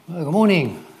Well, good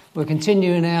morning. We're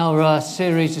continuing our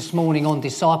series this morning on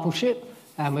discipleship,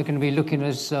 and we're going to be looking,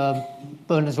 as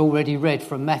Bernard's already read,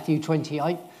 from Matthew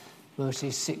 28,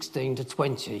 verses 16 to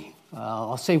 20.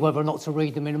 I'll see whether or not to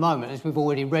read them in a moment, as we've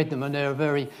already read them, and they're a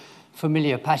very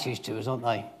familiar passage to us, aren't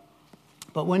they?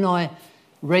 But when I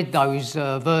read those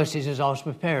verses as I was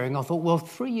preparing, I thought, well,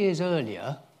 3 years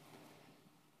earlier,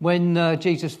 when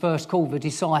Jesus first called the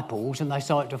disciples and they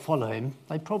started to follow him,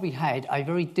 they probably had a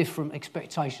very different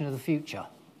expectation of the future.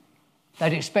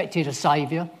 They'd expected a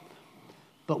saviour,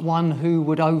 but one who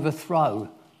would overthrow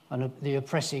the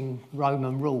oppressing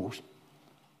Roman rules.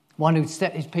 One who'd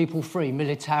set his people free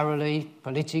militarily,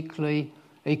 politically,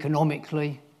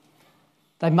 economically.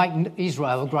 They'd make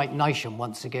Israel a great nation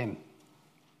once again.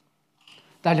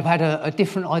 They'd have had a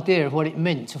different idea of what it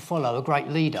meant to follow a great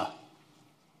leader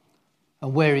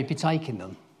and where he'd be taking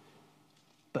them.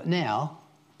 But now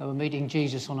they were meeting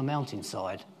Jesus on a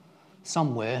mountainside,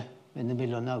 somewhere in the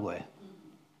middle of nowhere,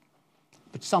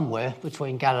 but somewhere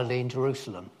between Galilee and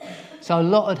Jerusalem. So a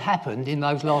lot had happened in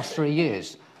those last 3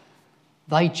 years.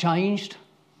 They changed,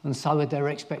 and so had their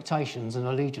expectations and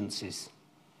allegiances.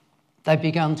 They'd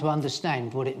begun to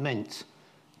understand what it meant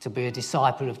to be a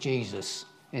disciple of Jesus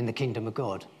in the kingdom of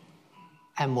God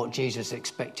and what Jesus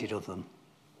expected of them.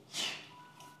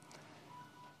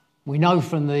 We know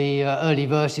from the early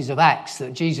verses of Acts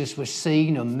that Jesus was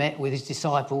seen and met with his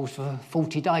disciples for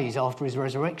 40 days after his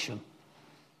resurrection.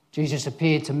 Jesus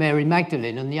appeared to Mary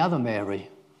Magdalene and the other Mary.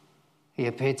 He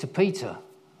appeared to Peter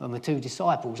and the two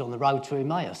disciples on the road to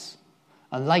Emmaus.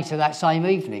 And later that same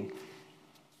evening,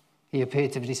 he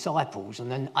appeared to the disciples.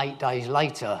 And then 8 days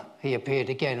later, he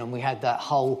appeared again, and we had that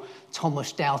whole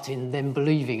Thomas doubting, then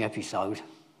believing episode.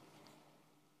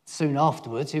 Soon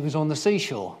afterwards, he was on the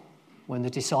seashore when the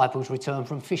disciples returned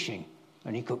from fishing,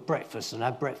 and he cooked breakfast and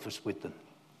had breakfast with them.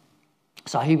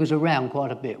 So he was around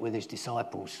quite a bit with his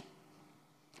disciples.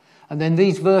 And then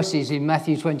these verses in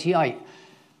Matthew 28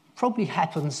 probably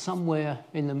happened somewhere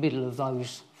in the middle of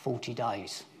those 40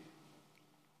 days.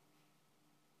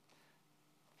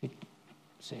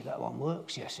 See if that one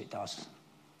works. Yes, it does.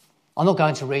 I'm not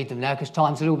going to read them now because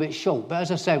time's a little bit short. But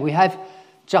as I said, we have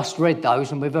just read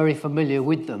those and we're very familiar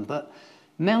with them. But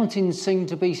mountains seem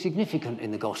to be significant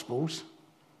in the Gospels.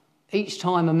 Each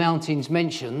time a mountain's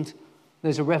mentioned,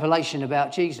 there's a revelation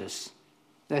about Jesus.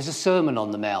 There's a Sermon on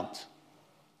the Mount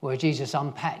where Jesus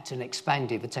unpacked and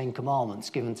expanded the Ten Commandments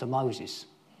given to Moses,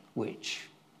 which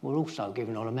were also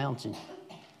given on a mountain.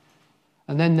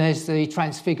 And then there's the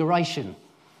Transfiguration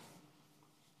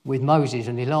with Moses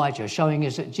and Elijah, showing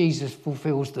us that Jesus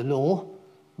fulfills the law,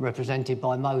 represented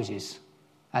by Moses,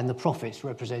 and the prophets,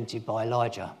 represented by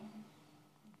Elijah.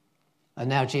 And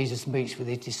now Jesus meets with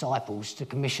his disciples to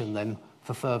commission them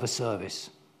for further service.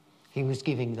 He was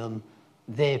giving them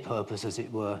their purpose, as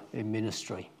it were, in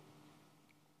ministry.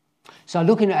 So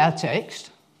looking at our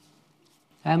text,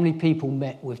 how many people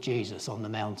met with Jesus on the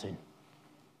mountain?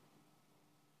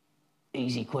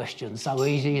 Easy question, so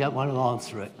easy you don't want to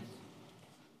answer it.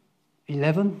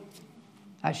 11?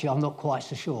 Actually, I'm not quite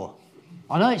so sure.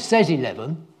 I know it says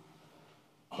 11,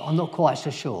 but I'm not quite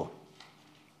so sure.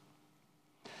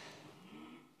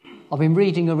 I've been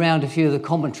reading around a few of the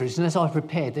commentaries, and as I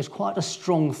prepared, there's quite a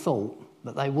strong thought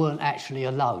that they weren't actually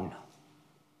alone,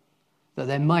 that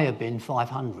there may have been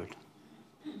 500.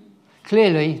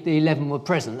 Clearly, the 11 were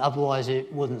present, otherwise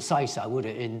it wouldn't say so, would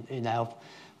it, in our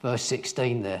verse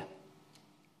 16 there.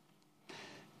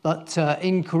 But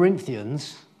in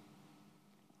Corinthians,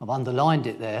 I've underlined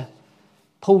it there,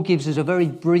 Paul gives us a very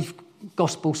brief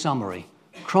gospel summary.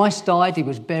 Christ died, he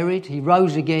was buried, he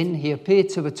rose again, he appeared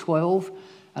to the 12,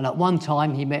 and at one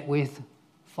time he met with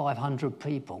 500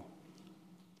 people.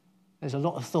 There's a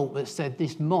lot of thought that said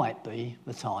this might be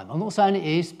the time. I'm not saying it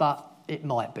is, but it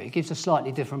might be. It gives a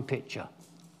slightly different picture.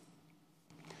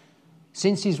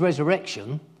 Since his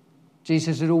resurrection,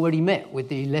 Jesus had already met with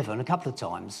the 11 a couple of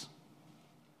times.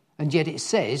 And yet it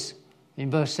says in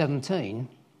verse 17,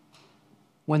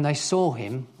 when they saw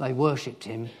him, they worshipped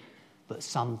him, but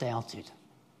some doubted.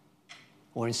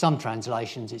 Or in some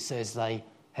translations it says they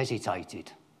hesitated.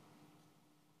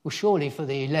 Well, surely for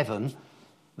the 11,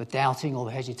 the doubting or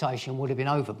the hesitation would have been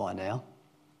over by now.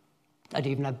 They'd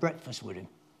even had breakfast with him.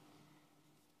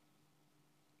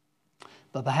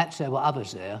 But perhaps there were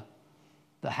others there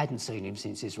that hadn't seen him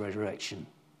since his resurrection.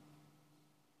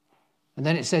 And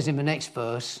then it says in the next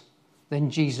verse, then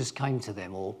Jesus came to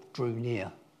them or drew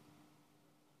near.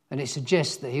 And it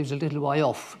suggests that he was a little way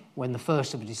off when the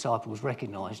first of the disciples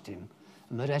recognised him,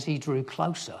 and that as he drew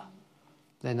closer,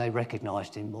 then they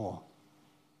recognised him more.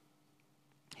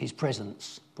 His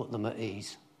presence put them at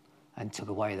ease and took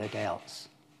away their doubts.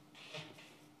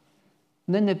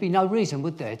 And then there'd be no reason,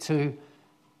 would there, to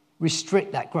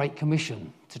restrict that Great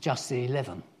Commission to just the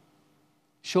 11.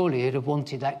 Surely he'd have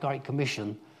wanted that Great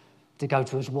Commission to go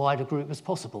to as wide a group as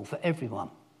possible for everyone.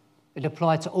 It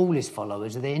applied to all his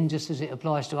followers then, just as it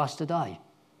applies to us today.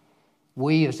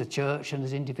 We as a church and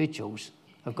as individuals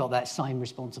have got that same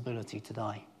responsibility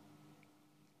today.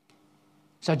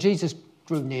 So Jesus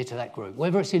drew near to that group.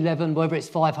 Whether it's 11, whether it's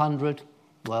 500,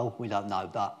 well, we don't know,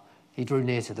 but he drew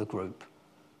near to the group.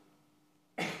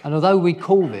 And although we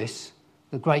call this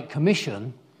the Great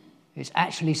Commission, it's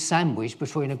actually sandwiched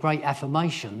between a great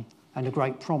affirmation and a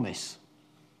great promise.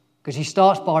 Because he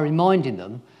starts by reminding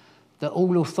them that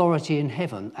all authority in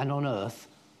heaven and on earth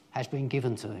has been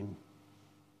given to him.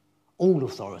 All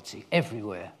authority,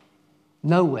 everywhere.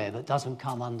 Nowhere that doesn't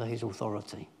come under his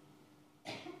authority.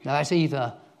 Now, that's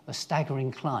either a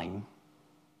staggering claim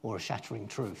or a shattering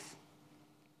truth.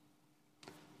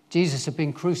 Jesus had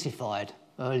been crucified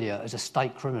earlier as a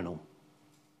state criminal.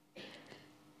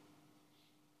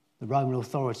 The Roman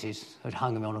authorities had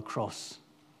hung him on a cross,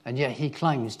 and yet he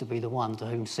claims to be the one to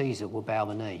whom Caesar will bow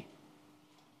the knee.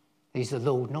 He's the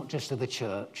Lord not just of the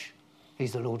church,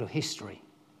 he's the Lord of history,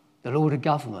 the Lord of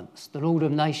governments, the Lord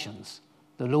of nations,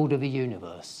 the Lord of the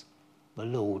universe, the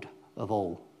Lord of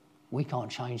all. We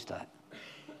can't change that,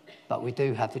 but we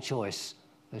do have the choice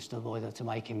as to whether to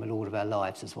make him the Lord of our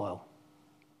lives as well.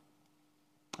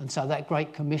 And so that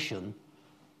Great Commission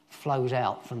flows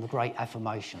out from the great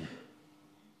affirmation.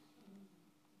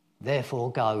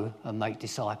 Therefore, go and make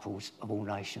disciples of all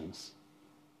nations,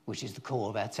 which is the core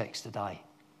of our text today.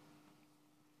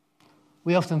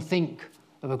 We often think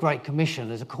of a Great Commission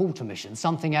as a call to mission,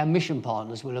 something our mission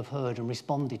partners will have heard and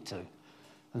responded to,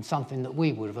 and something that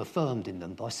we would have affirmed in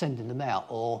them by sending them out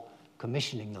or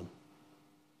commissioning them,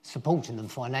 supporting them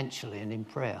financially and in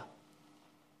prayer.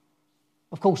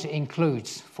 Of course, it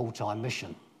includes full-time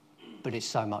mission, but it's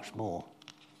so much more.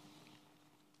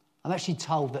 I'm actually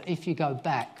told that if you go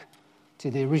back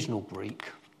to the original Greek,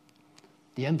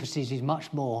 the emphasis is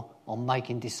much more on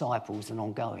making disciples than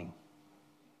on going.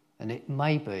 And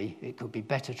it could be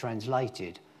better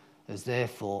translated as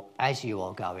therefore, as you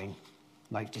are going,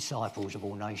 make disciples of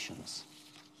all nations.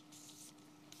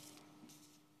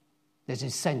 There's a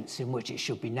sense in which it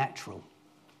should be natural,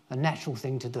 a natural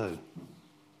thing to do.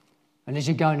 And as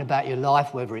you're going about your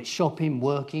life, whether it's shopping,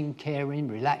 working, caring,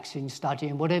 relaxing,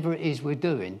 studying, whatever it is we're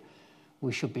doing,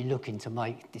 we should be looking to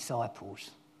make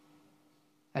disciples.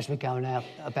 As we're going out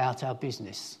about our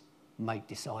business, make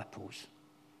disciples.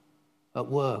 At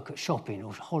work, at shopping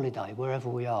or holiday, wherever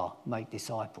we are, make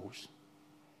disciples.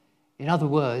 In other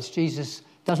words, Jesus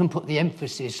doesn't put the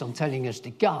emphasis on telling us to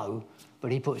go,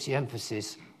 but he puts the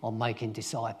emphasis on making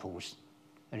disciples,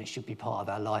 and it should be part of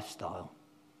our lifestyle.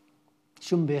 It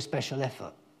shouldn't be a special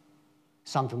effort,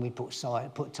 something we put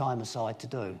time aside to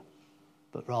do,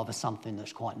 but rather something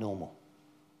that's quite normal.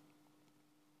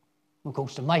 Of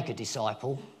course, to make a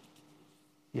disciple,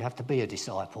 you have to be a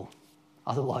disciple.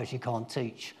 Otherwise, you can't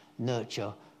teach,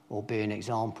 nurture, or be an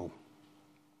example.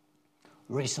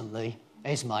 Recently,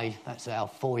 Esme, that's our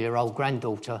 4-year-old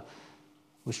granddaughter,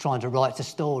 was trying to write a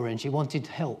story and she wanted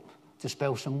help to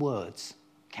spell some words.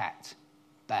 Cat,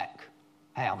 back,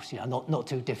 house, not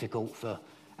too difficult for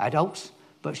adults,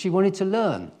 but she wanted to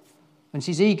learn. And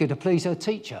she's eager to please her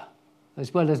teacher,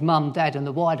 as well as mum, dad and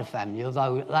the wider family,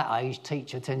 although at that age,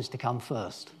 teacher tends to come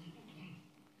first.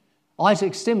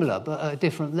 Isaac's similar, but at a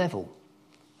different level.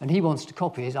 And he wants to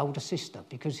copy his older sister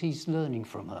because he's learning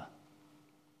from her.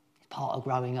 It's part of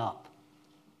growing up.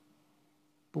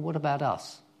 But what about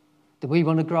us? Do we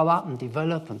want to grow up and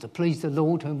develop and to please the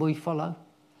Lord whom we follow?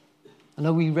 And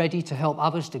are we ready to help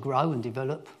others to grow and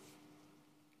develop?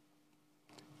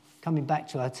 Coming back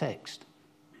to our text.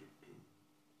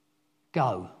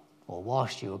 Go, or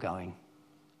whilst you are going,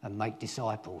 and make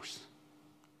disciples,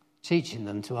 teaching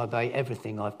them to obey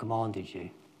everything I've commanded you.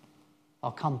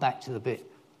 I'll come back to the bit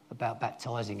about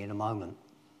baptising in a moment.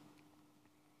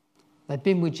 They'd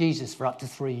been with Jesus for up to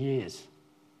 3 years.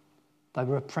 They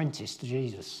were apprenticed to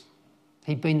Jesus.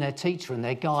 He'd been their teacher and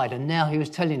their guide, and now he was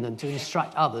telling them to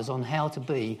instruct others on how to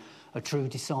be a true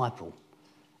disciple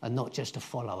and not just a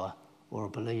follower or a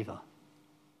believer.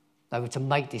 They were to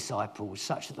make disciples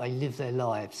such that they live their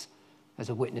lives as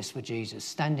a witness for Jesus,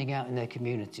 standing out in their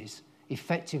communities,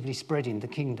 effectively spreading the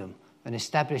kingdom and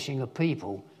establishing a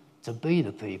people to be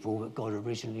the people that God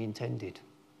originally intended.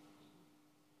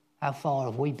 How far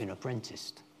have we been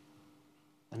apprenticed?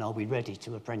 And are we ready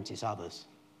to apprentice others?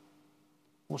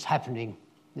 What's happening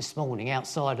this morning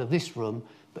outside of this room,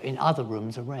 but in other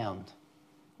rooms around?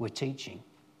 We're teaching.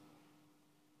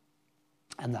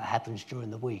 And that happens during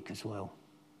the week as well.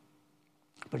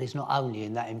 But it's not only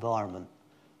in that environment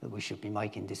that we should be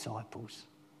making disciples.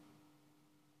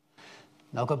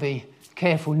 Now, I've got to be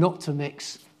careful not to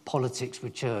mix politics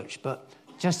with church, but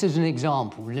just as an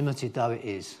example, limited though it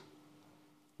is,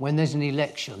 when there's an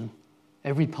election,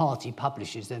 every party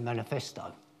publishes their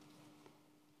manifesto,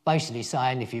 basically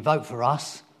saying if you vote for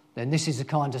us, then this is the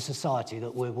kind of society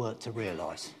that we'll work to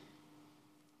realise.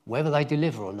 Whether they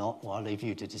deliver or not, well, I'll leave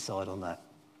you to decide on that.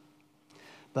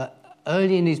 But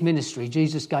early in his ministry,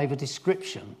 Jesus gave a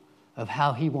description of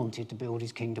how he wanted to build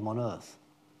his kingdom on earth.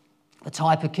 The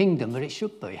type of kingdom that it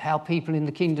should be, how people in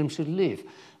the kingdom should live,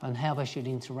 and how they should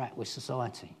interact with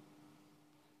society.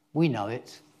 We know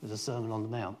it as the Sermon on the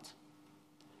Mount.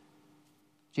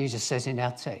 Jesus says in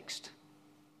our text,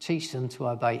 teach them to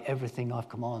obey everything I've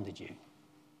commanded you.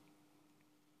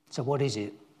 So what is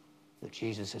it that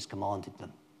Jesus has commanded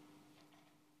them?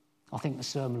 I think the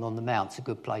Sermon on the Mount's a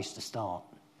good place to start.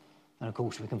 And of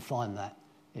course we can find that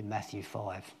in Matthew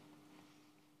 5.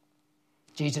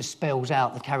 Jesus spells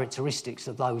out the characteristics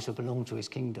of those who belong to his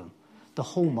kingdom, the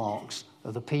hallmarks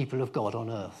of the people of God on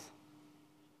earth.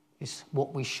 It's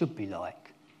what we should be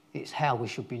like. It's how we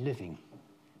should be living.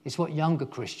 It's what younger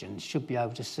Christians should be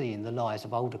able to see in the lives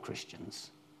of older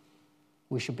Christians.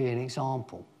 We should be an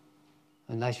example,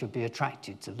 and they should be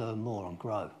attracted to learn more and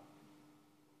grow.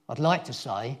 I'd like to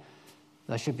say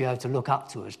they should be able to look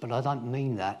up to us, but I don't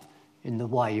mean that in the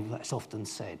way that's often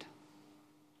said.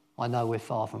 I know we're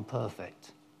far from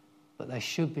perfect, but they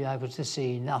should be able to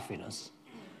see enough in us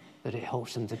that it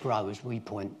helps them to grow as we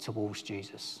point towards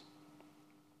Jesus.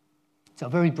 So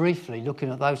very briefly, looking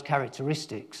at those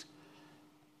characteristics,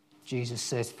 Jesus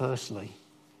says, firstly,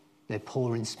 they're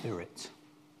poor in spirit.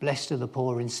 Blessed are the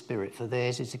poor in spirit, for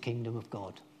theirs is the kingdom of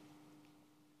God.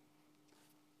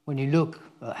 When you look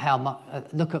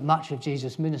at much of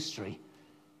Jesus' ministry,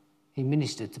 he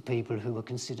ministered to people who were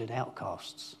considered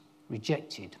outcasts,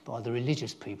 rejected by the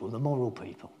religious people, the moral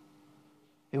people.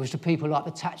 It was to people like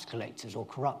the tax collectors or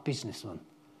corrupt businessmen,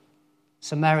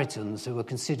 Samaritans who were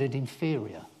considered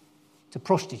inferior, to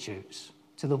prostitutes,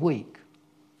 to the weak,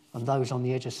 and those on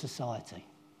the edge of society.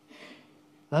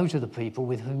 Those are the people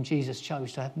with whom Jesus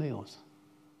chose to have meals.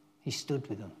 He stood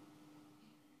with them.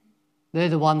 They're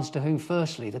the ones to whom,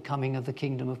 firstly, the coming of the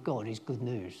kingdom of God is good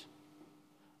news.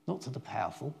 Not to the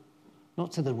powerful,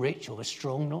 not to the rich or the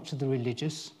strong, not to the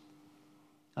religious,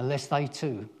 unless they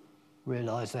too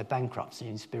realise their bankruptcy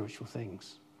in spiritual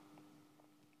things.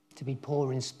 To be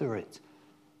poor in spirit,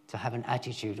 to have an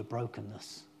attitude of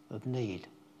brokenness, of need,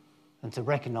 and to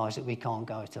recognise that we can't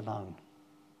go it alone.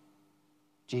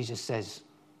 Jesus says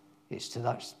it's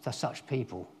to such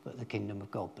people that the kingdom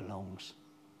of God belongs.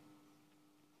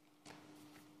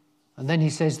 And then he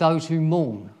says, those who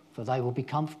mourn, for they will be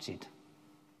comforted.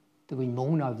 Do we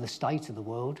mourn over the state of the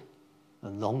world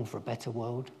and long for a better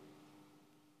world?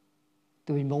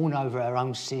 Do we mourn over our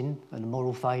own sin and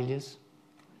moral failures?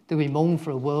 Do we mourn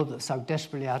for a world that's so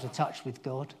desperately out of touch with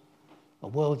God? A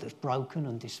world that's broken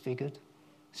and disfigured,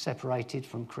 separated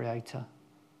from Creator?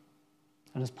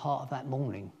 And as part of that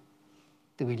mourning,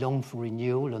 do we long for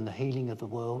renewal and the healing of the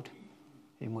world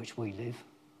in which we live?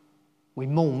 We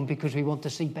mourn because we want to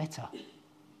see better.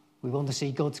 We want to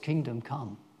see God's kingdom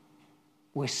come.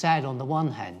 We're sad on the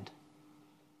one hand,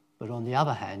 but on the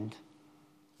other hand,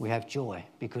 we have joy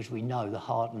because we know the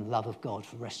heart and love of God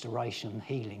for restoration,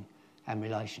 healing, and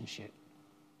relationship.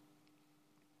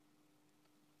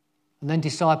 And then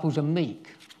disciples are meek,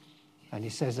 and he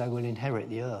says they will inherit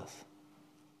the earth.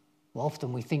 Well,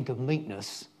 often we think of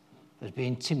meekness as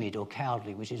being timid or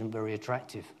cowardly, which isn't very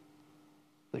attractive.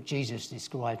 But Jesus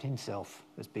described himself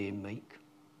as being meek.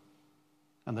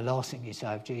 And the last thing he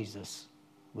said of Jesus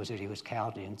was that he was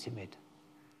cowardly and timid.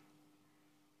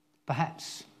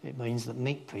 Perhaps it means that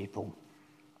meek people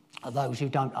are those who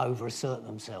don't over-assert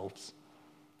themselves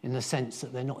in the sense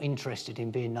that they're not interested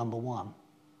in being number one.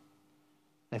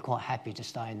 They're quite happy to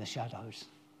stay in the shadows,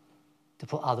 to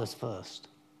put others first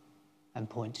and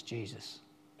point to Jesus.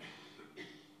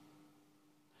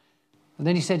 And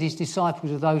then he said his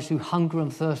disciples are those who hunger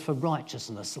and thirst for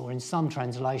righteousness, or in some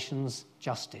translations,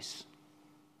 justice.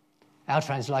 Our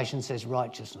translation says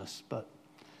righteousness, but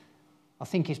I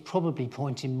think it's probably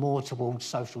pointing more towards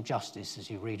social justice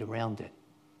as you read around it.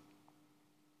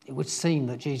 It would seem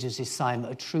that Jesus is saying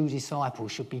that a true disciple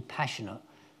should be passionate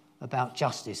about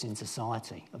justice in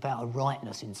society, about a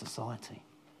rightness in society,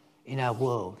 in our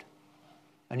world.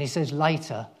 And he says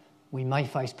later we may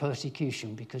face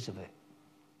persecution because of it.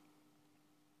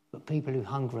 But people who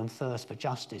hunger and thirst for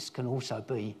justice can also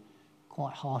be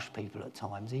quite harsh people at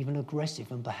times, even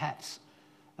aggressive and perhaps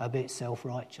a bit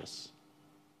self-righteous.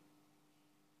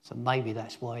 So maybe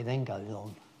that's why he then goes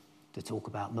on to talk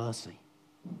about mercy.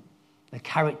 They're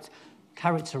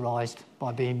characterised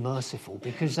by being merciful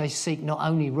because they seek not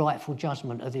only rightful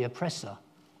judgment of the oppressor,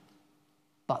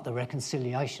 but the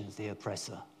reconciliation of the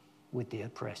oppressor with the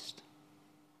oppressed.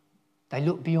 They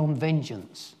look beyond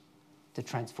vengeance to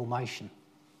transformation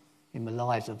in the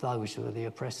lives of those who are the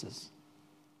oppressors.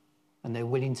 And they're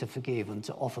willing to forgive and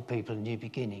to offer people a new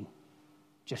beginning,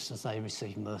 just as they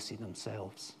receive mercy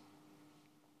themselves.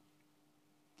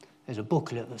 There's a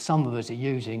booklet that some of us are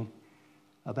using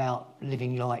about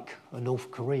living like a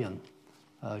North Korean.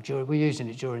 We're using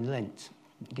it during Lent.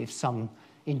 It gives some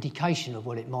indication of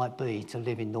what it might be to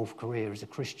live in North Korea as a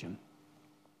Christian.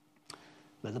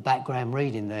 But the background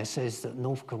reading there says that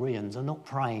North Koreans are not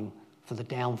praying for the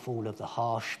downfall of the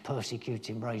harsh,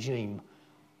 persecuting regime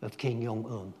of Kim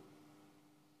Jong-un,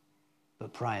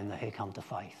 but praying that he'll come to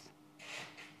faith.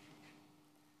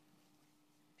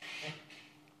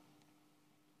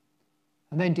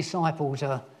 And then disciples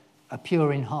are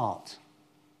pure in heart.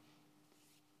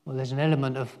 Well, there's an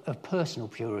element of personal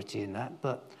purity in that,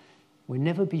 but we'll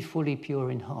never be fully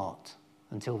pure in heart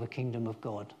until the kingdom of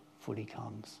God fully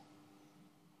comes.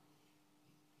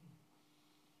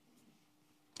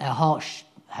 Our hearts,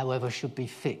 however, should be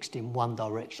fixed in one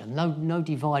direction. No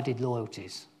divided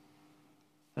loyalties.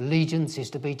 Allegiance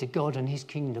is to be to God and his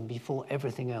kingdom before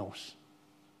everything else.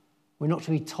 We're not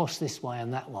to be tossed this way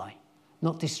and that way,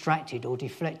 not distracted or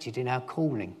deflected in our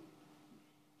calling.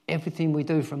 Everything we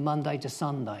do from Monday to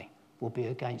Sunday will be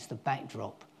against the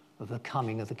backdrop of the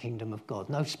coming of the kingdom of God.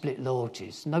 No split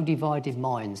loyalties, no divided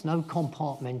minds, no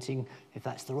compartmenting, if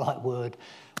that's the right word,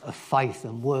 of faith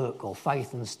and work or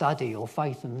faith and study or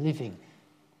faith and living.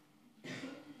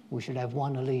 We should have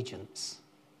one allegiance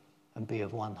and be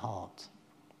of one heart.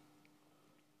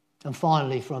 And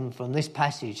finally, from this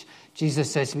passage,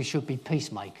 Jesus says we should be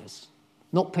peacemakers.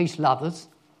 Not peace lovers,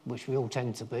 which we all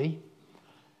tend to be,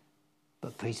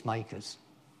 but peacemakers.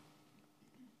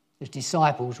 As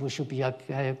disciples, we should be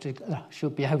able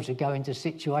to go into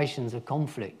situations of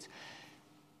conflict,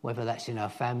 whether that's in our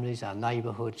families, our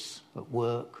neighbourhoods, at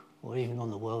work, or even on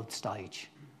the world stage.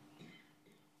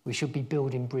 We should be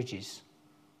building bridges,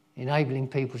 enabling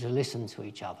people to listen to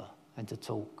each other and to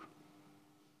talk.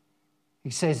 He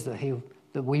says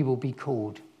that we will be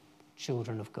called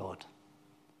children of God.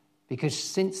 Because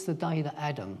since the day that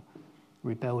Adam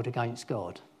rebelled against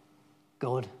God,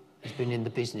 God has been in the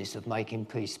business of making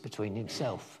peace between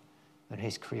himself and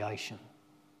his creation.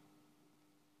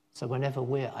 So whenever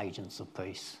we're agents of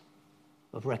peace,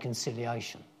 of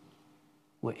reconciliation,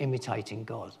 we're imitating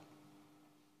God.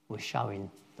 We're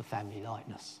showing the family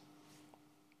likeness.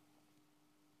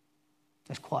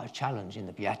 There's quite a challenge in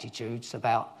the Beatitudes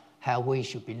about how we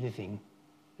should be living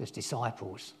as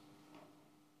disciples.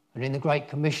 And in the Great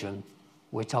Commission,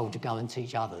 we're told to go and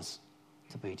teach others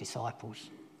to be disciples.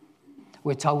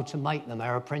 We're told to make them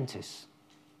our apprentice,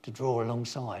 to draw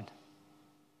alongside.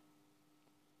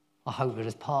 I hope that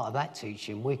as part of that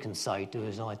teaching, we can say, do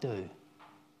as I do,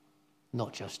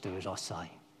 not just do as I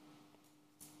say.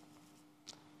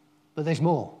 But there's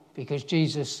more, because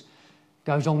Jesus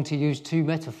goes on to use two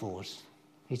metaphors.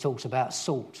 He talks about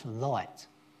salt and light.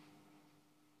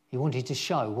 He wanted to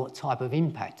show what type of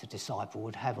impact a disciple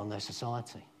would have on their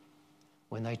society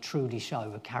when they truly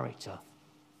show a character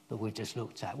that we've just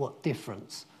looked at, what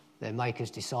difference they make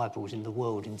as disciples in the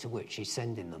world into which he's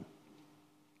sending them.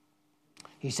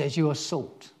 He says, you are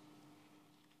salt.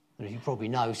 And as you probably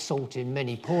know, salt in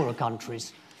many poorer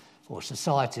countries or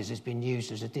societies has been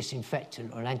used as a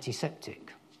disinfectant or an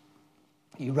antiseptic.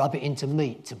 You rub it into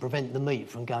meat to prevent the meat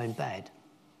from going bad.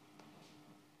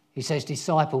 He says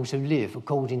disciples who live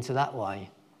according to that way,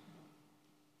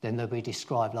 then they'll be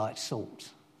described like salt.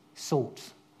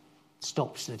 Salt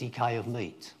stops the decay of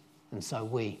meat, and so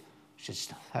we should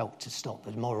help to stop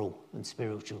the moral and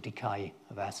spiritual decay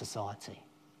of our society.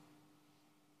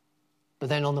 But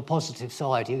then on the positive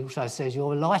side, he also says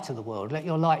you're a light of the world. Let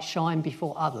your light shine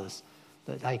before others,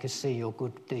 that they can see your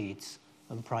good deeds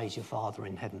and praise your Father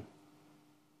in heaven.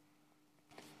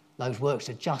 Those works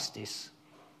of justice,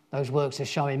 those works of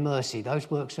showing mercy, those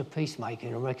works of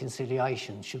peacemaking and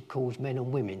reconciliation should cause men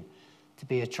and women to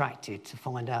be attracted to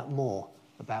find out more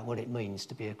about what it means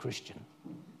to be a Christian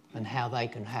and how they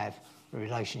can have a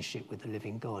relationship with the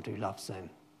living God who loves them.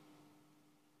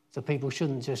 So people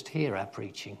shouldn't just hear our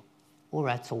preaching or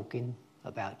our talking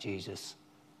about Jesus.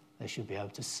 They should be able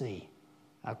to see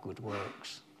our good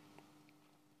works.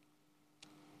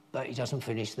 But he doesn't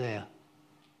finish there.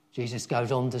 Jesus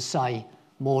goes on to say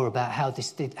more about how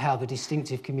the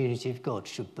distinctive community of God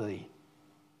should be.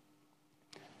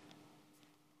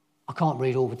 I can't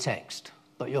read all the text,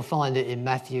 But you'll find it in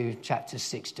Matthew chapter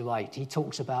 6 to 8. He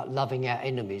talks about loving our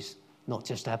enemies, not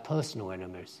just our personal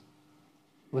enemies.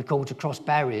 We're called to cross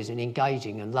barriers in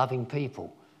engaging and loving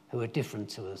people who are different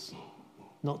to us,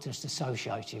 not just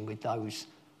associating with those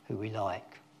who we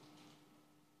like.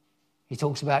 He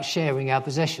talks about sharing our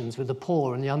possessions with the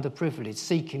poor and the underprivileged,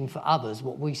 seeking for others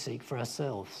what we seek for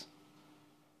ourselves.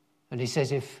 And he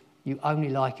says if you only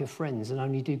like your friends and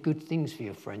only do good things for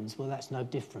your friends, well, that's no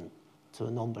different to a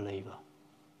non-believer.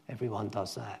 Everyone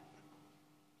does that.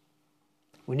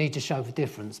 We need to show the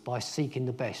difference by seeking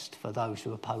the best for those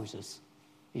who oppose us,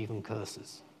 even curse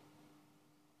us.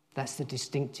 That's the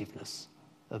distinctiveness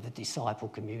of the disciple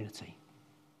community.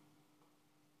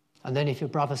 And then if your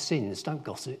brother sins, don't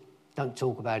gossip. Don't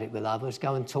talk about it with others.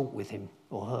 Go and talk with him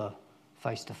or her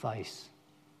face to face.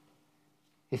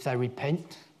 If they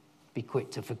repent, be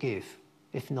quick to forgive.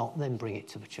 If not, then bring it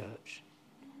to the church.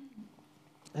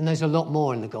 And there's a lot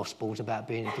more in the Gospels about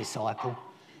being a disciple.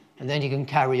 And then you can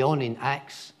carry on in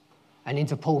Acts and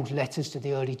into Paul's letters to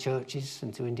the early churches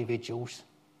and to individuals.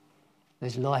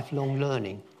 There's lifelong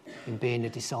learning in being a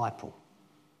disciple.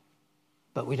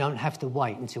 But we don't have to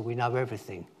wait until we know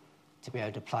everything to be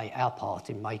able to play our part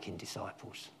in making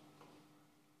disciples.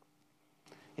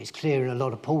 It's clear in a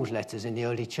lot of Paul's letters in the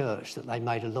early church that they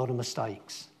made a lot of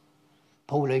mistakes.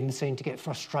 Paul even seemed to get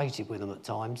frustrated with them at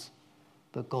times,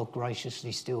 but God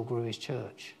graciously still grew his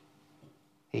church.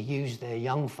 He used their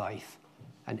young faith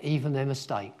and even their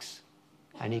mistakes,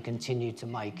 and he continued to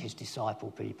make his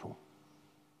disciple people.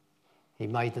 He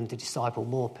made them to disciple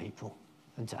more people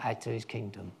and to add to his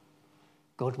kingdom.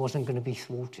 God wasn't going to be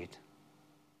thwarted.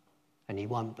 And he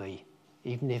won't be.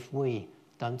 Even if we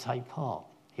don't take part,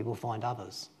 he will find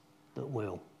others that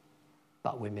will.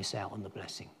 But we miss out on the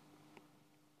blessing.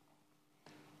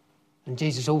 And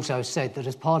Jesus also said that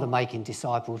as part of making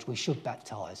disciples, we should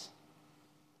baptise.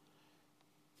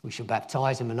 We should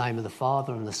baptise in the name of the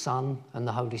Father and the Son and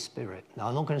the Holy Spirit. Now,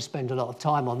 I'm not going to spend a lot of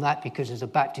time on that because as a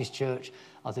Baptist church,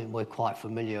 I think we're quite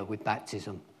familiar with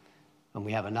baptism. And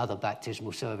we have another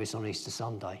baptismal service on Easter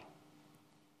Sunday.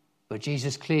 But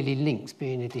Jesus clearly links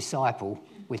being a disciple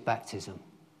with baptism.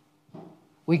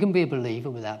 We can be a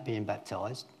believer without being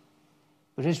baptised,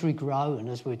 but as we grow and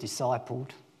as we're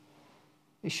discipled,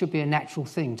 it should be a natural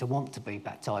thing to want to be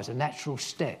baptised, a natural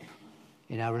step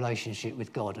in our relationship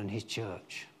with God and his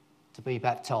church, to be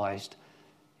baptised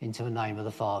into the name of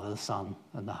the Father, the Son,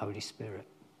 and the Holy Spirit.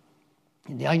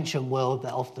 In the ancient world,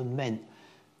 that often meant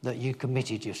that you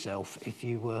committed yourself if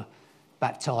you were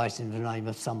baptised in the name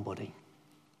of somebody.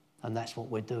 And that's what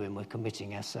we're doing. We're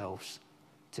committing ourselves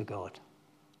to God.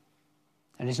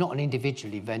 And it's not an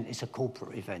individual event, it's a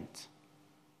corporate event.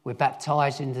 We're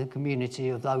baptised into the community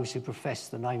of those who profess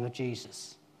the name of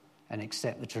Jesus and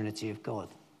accept the Trinity of God.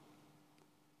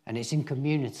 And it's in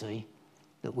community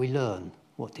that we learn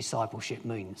what discipleship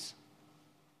means.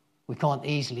 We can't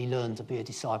easily learn to be a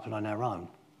disciple on our own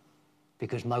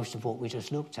because most of what we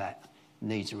just looked at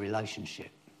needs a relationship.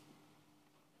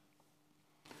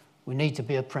 We need to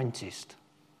be apprenticed.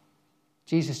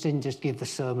 Jesus didn't just give the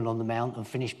Sermon on the Mount and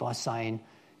finish by saying,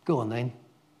 go on then,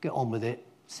 get on with it,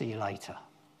 see you later.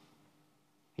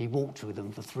 He walked with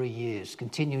them for 3 years,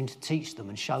 continuing to teach them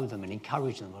and show them and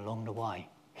encourage them along the way.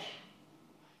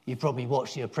 You probably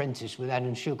watched The Apprentice with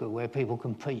Alan Sugar, where people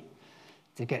compete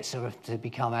to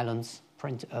become Alan's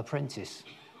apprentice.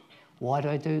 Why do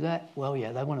they do that? Well,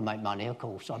 yeah, they want to make money, of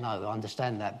course, I know, I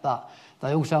understand that. But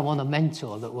they also want a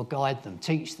mentor that will guide them,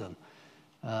 teach them,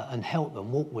 and help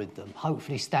them, walk with them,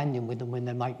 hopefully standing with them when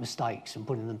they make mistakes and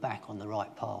putting them back on the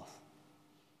right path.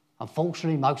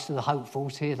 Unfortunately, most of the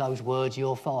hopefuls hear those words,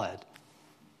 you're fired,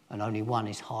 and only one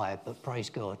is hired. But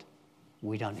praise God,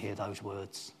 we don't hear those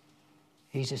words.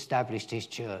 He's established his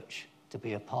church to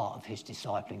be a part of his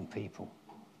discipling people.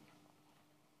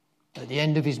 At the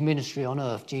end of his ministry on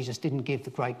earth, Jesus didn't give the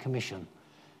Great Commission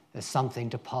as something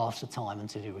to pass the time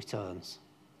until he returns.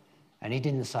 And he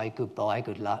didn't say goodbye,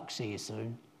 good luck, see you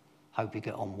soon, hope you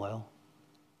get on well.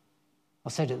 I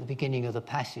said at the beginning of the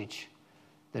passage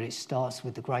that it starts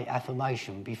with the great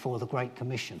affirmation before the Great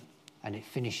Commission and it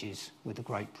finishes with the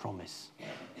great promise.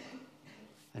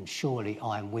 And surely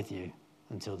I am with you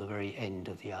until the very end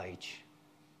of the age.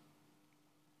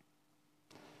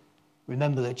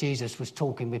 Remember that Jesus was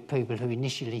talking with people who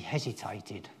initially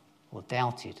hesitated or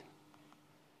doubted,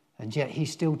 and yet he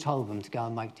still told them to go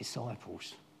and make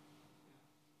disciples.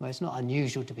 Well, it's not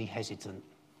unusual to be hesitant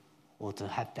or to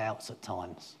have doubts at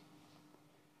times.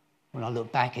 When I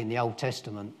look back in the Old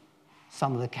Testament,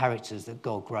 some of the characters that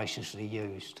God graciously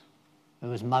used, there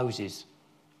was Moses,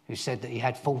 who said that he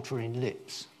had faltering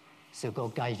lips, so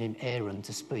God gave him Aaron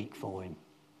to speak for him.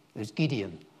 There's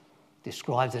Gideon,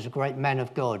 described as a great man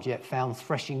of God, yet found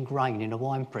threshing grain in a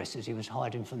winepress as he was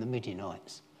hiding from the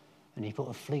Midianites. And he put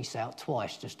a fleece out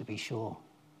twice just to be sure.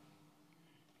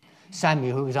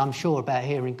 Samuel, who was unsure about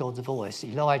hearing God's voice.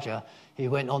 Elijah, who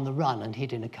went on the run and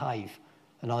hid in a cave.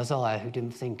 And Isaiah, who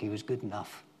didn't think he was good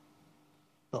enough.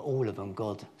 But all of them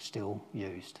God still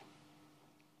used.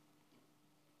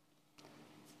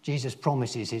 Jesus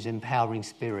promises his empowering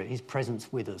spirit, his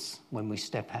presence with us when we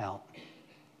step out.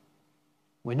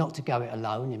 We're not to go it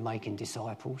alone in making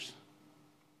disciples.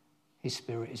 His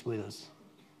spirit is with us.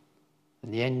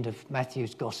 And the end of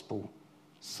Matthew's gospel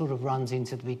sort of runs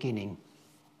into the beginning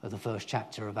of the first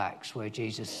chapter of Acts, where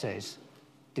Jesus says,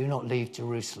 "Do not leave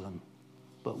Jerusalem,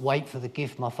 but wait for the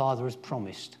gift my Father has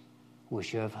promised,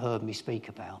 which you have heard me speak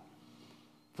about.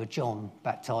 For John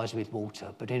baptized with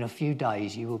water, but in a few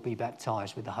days you will be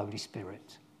baptized with the Holy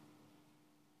Spirit."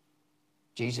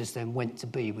 Jesus then went to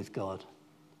be with God.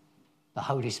 The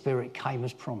Holy Spirit came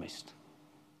as promised.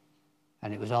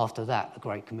 And it was after that the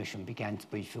Great Commission began to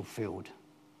be fulfilled.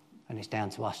 And it's down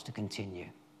to us to continue.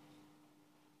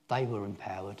 They were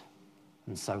empowered,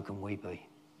 and so can we be.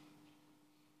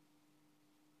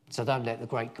 So don't let the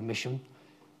Great Commission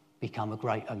become a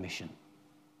great omission.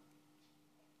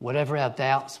 Whatever our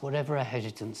doubts, whatever our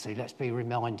hesitancy, let's be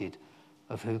reminded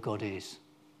of who God is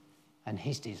and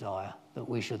his desire that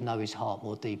we should know his heart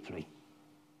more deeply,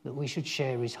 that we should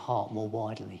share his heart more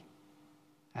widely,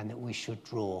 and that we should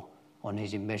draw on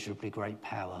his immeasurably great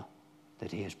power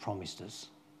that he has promised us.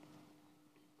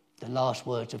 The last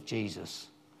words of Jesus,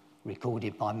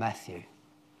 recorded by Matthew,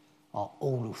 are,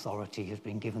 "All authority has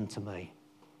been given to me.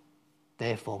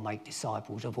 Therefore make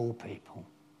disciples of all people,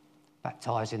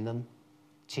 baptizing them,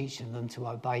 teaching them to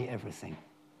obey everything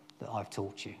that I've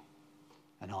taught you,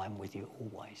 and I am with you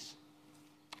always."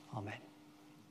 Amen.